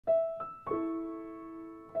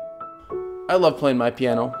I love playing my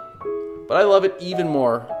piano, but I love it even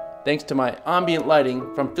more thanks to my ambient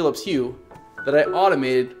lighting from Philips Hue that I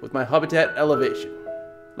automated with my Hubitat Elevation.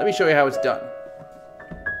 Let me show you how it's done.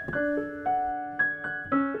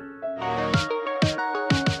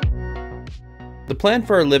 The plan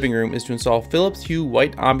for our living room is to install Philips Hue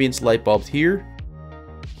White Ambience light bulbs here,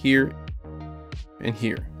 here, and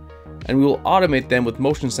here. And we will automate them with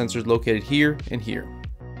motion sensors located here and here.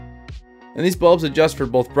 And these bulbs adjust for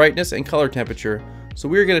both brightness and color temperature, so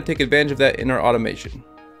we are going to take advantage of that in our automation.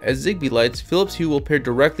 As Zigbee lights, Philips Hue will pair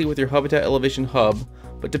directly with your Hubitat Elevation hub,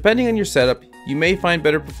 but depending on your setup, you may find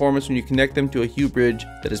better performance when you connect them to a Hue Bridge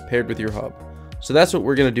that is paired with your hub. So that's what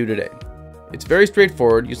we're going to do today. It's very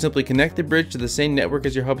straightforward. You simply connect the bridge to the same network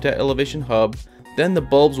as your Hubitat Elevation hub, then the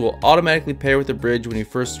bulbs will automatically pair with the bridge when you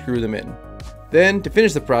first screw them in. Then, to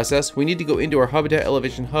finish the process, we need to go into our Hubitat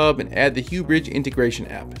Elevation hub and add the Hue Bridge integration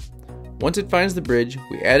app. Once it finds the bridge,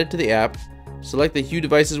 we add it to the app, select the Hue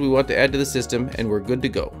devices we want to add to the system, and we're good to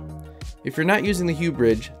go. If you're not using the Hue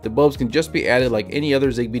Bridge, the bulbs can just be added like any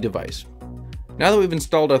other Zigbee device. Now that we've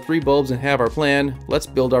installed our 3 bulbs and have our plan, let's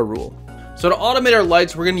build our rule. So to automate our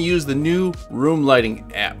lights, we're going to use the new room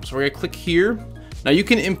lighting app. So we're going to click here. Now you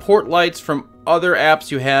can import lights from other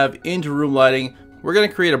apps you have into room lighting. We're going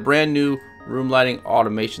to create a brand new room lighting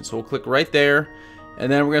automation. So we'll click right there,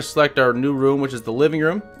 and then we're going to select our new room, which is the living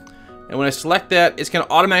room. And when I select that, it's going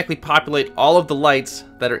to automatically populate all of the lights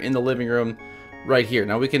that are in the living room right here.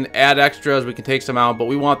 Now we can add extras, we can take some out, but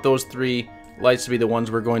we want those 3 lights to be the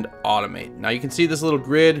ones we're going to automate. Now you can see this little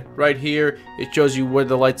grid right here. It shows you where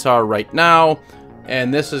the lights are right now.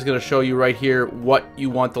 And this is going to show you right here what you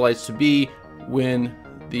want the lights to be when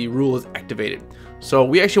the rule is activated. So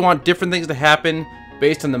we actually want different things to happen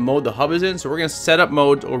based on the mode the hub is in. So we're going to set up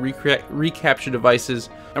modes or recapture devices,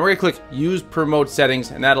 and we're going to click use per mode settings,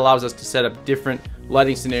 and that allows us to set up different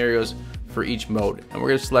lighting scenarios for each mode. And we're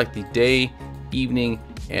going to select the day, evening,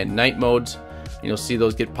 and night modes, and you'll see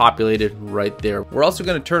those get populated right there. We're also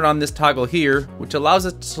going to turn on this toggle here, which allows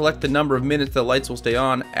us to select the number of minutes the lights will stay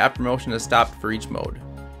on after motion has stopped for each mode.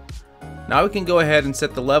 Now we can go ahead and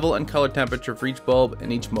set the level and color temperature for each bulb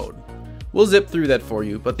in each mode. We'll zip through that for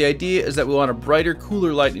you, but the idea is that we want a brighter,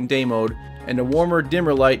 cooler light in day mode, and a warmer,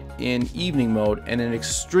 dimmer light in evening mode, and an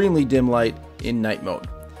extremely dim light in night mode.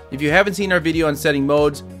 If you haven't seen our video on setting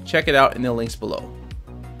modes, check it out in the links below.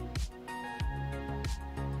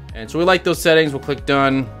 And so we like those settings. We'll click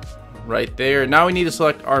done right there. Now we need to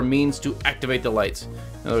select our means to activate the lights.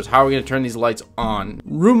 In other words, how are we going to turn these lights on?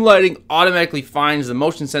 Room lighting automatically finds the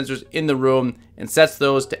motion sensors in the room and sets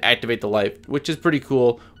those to activate the light, which is pretty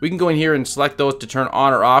cool. We can go in here and select those to turn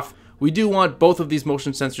on or off. We do want both of these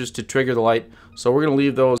motion sensors to trigger the light, so we're going to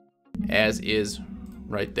leave those as is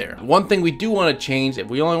right there. One thing we do want to change, if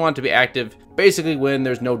we only want it to be active basically when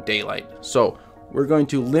there's no daylight. So we're going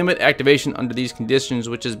to limit activation under these conditions,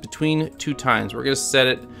 which is between 2 times. We're going to set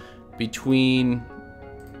it between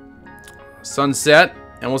sunset,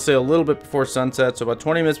 and we'll say a little bit before sunset, so about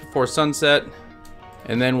 20 minutes before sunset,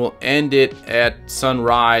 and then we'll end it at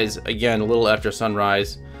sunrise, again a little after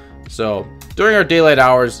sunrise. So during our daylight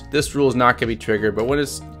hours, this rule is not going to be triggered, but when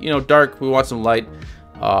it's dark, we want some light,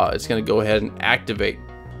 it's going to go ahead and activate.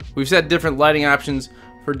 We've set different lighting options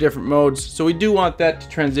for different modes, so we do want that to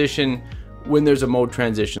transition when there's a mode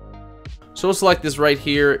transition. So we'll select this right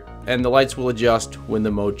here, and the lights will adjust when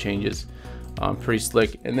the mode changes. Pretty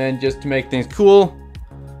slick. And then just to make things cool,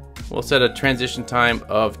 we'll set a transition time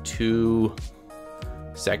of 2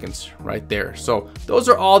 seconds right there. So those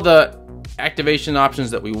are all the activation options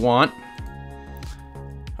that we want.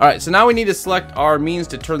 All right, so now we need to select our means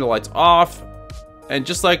to turn the lights off. And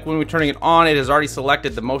just like when we're turning it on, it has already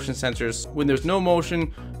selected the motion sensors. When there's no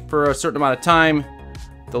motion for a certain amount of time,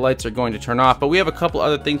 the lights are going to turn off. But we have a couple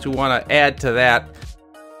other things we want to add to that.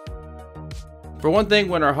 For one thing,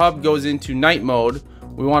 when our hub goes into night mode,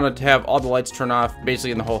 we want it to have all the lights turn off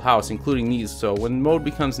basically in the whole house, including these. So when mode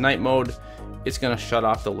becomes night mode, it's going to shut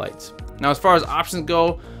off the lights. Now as far as options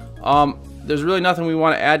go, there's really nothing we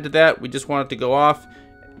want to add to that. We just want it to go off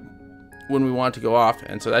when we want it to go off,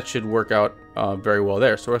 and so that should work out very well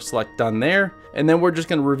there. So we'll select done there, and then we're just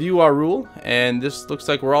going to review our rule, and this looks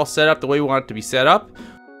like we're all set up the way we want it to be set up.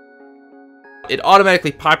 It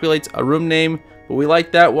automatically populates a room name, but we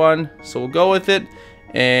like that one, so we'll go with it.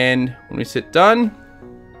 And when we hit done,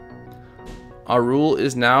 our rule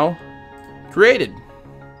is now created.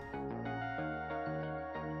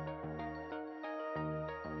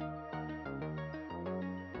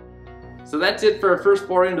 So that's it for our first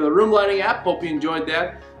foray into the room lighting app. Hope you enjoyed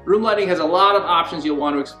that. Room lighting has a lot of options you'll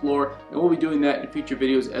want to explore, and we'll be doing that in future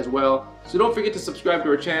videos as well. So don't forget to subscribe to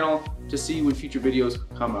our channel, to see when future videos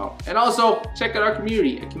come out. And also check out our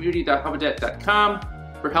community at community.hubitat.com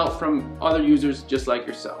for help from other users just like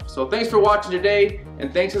yourself. So thanks for watching today,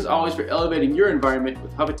 and thanks as always for elevating your environment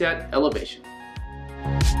with Hubitat Elevation.